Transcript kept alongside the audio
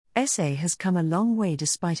SA has come a long way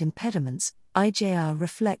despite impediments, IJR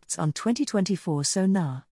reflects on 2024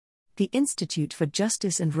 SoNA. The Institute for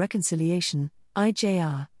Justice and Reconciliation,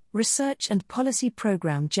 IJR, Research and Policy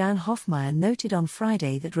Programme Jan Hofmeyer noted on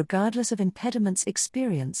Friday that regardless of impediments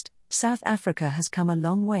experienced, South Africa has come a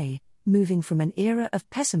long way, moving from an era of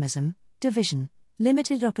pessimism, division,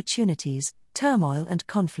 limited opportunities, turmoil and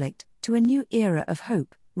conflict, to a new era of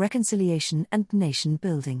hope, reconciliation and nation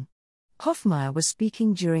building. Hofmeyer was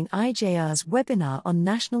speaking during IJR's webinar on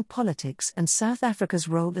national politics and South Africa's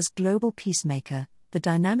role as global peacemaker, the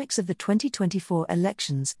dynamics of the 2024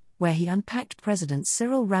 elections, where he unpacked President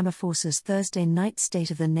Cyril Ramaphosa's Thursday night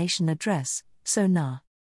State of the Nation address, SoNA.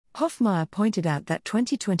 Hofmeyer pointed out that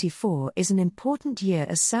 2024 is an important year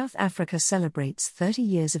as South Africa celebrates 30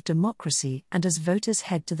 years of democracy and as voters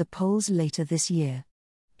head to the polls later this year.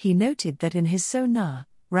 He noted that in his SoNA,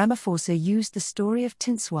 Ramaphosa used the story of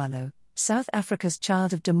Tintswalo, South Africa's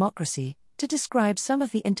child of democracy, to describe some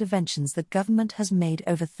of the interventions the government has made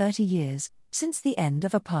over 30 years, since the end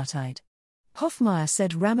of apartheid. Hofmeyer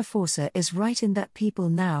said Ramaphosa is right in that people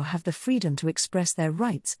now have the freedom to express their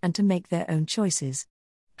rights and to make their own choices.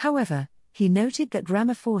 However, he noted that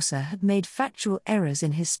Ramaphosa had made factual errors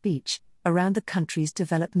in his speech around the country's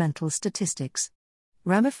developmental statistics.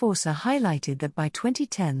 Ramaphosa highlighted that by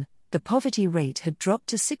 2010, the poverty rate had dropped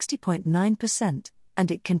to 60.9%, and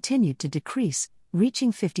it continued to decrease,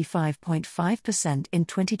 reaching 55.5% in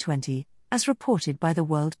 2020, as reported by the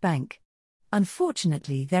World Bank.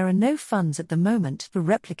 Unfortunately, there are no funds at the moment to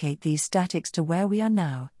replicate these statistics to where we are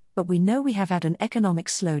now, but we know we have had an economic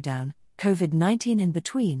slowdown, COVID-19 in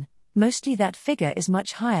between. Mostly that figure is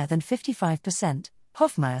much higher than 55%,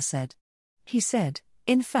 Hofmeyer said. He said,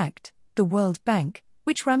 in fact, the World Bank,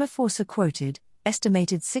 which Ramaphosa quoted,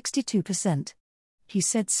 estimated 62%. He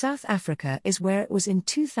said South Africa is where it was in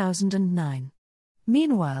 2009.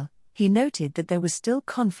 Meanwhile, he noted that there was still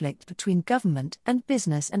conflict between government and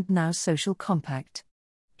business and now social compact.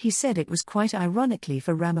 He said it was quite ironically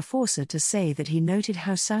for Ramaphosa to say that he noted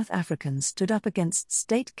how South Africans stood up against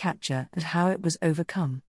state capture and how it was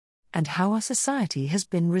overcome. And how our society has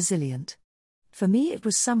been resilient. For me it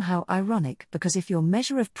was somehow ironic because if your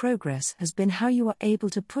measure of progress has been how you are able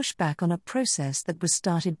to push back on a process that was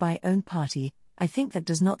started by own party, I think that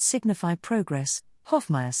does not signify progress,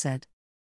 Hofmeyer said.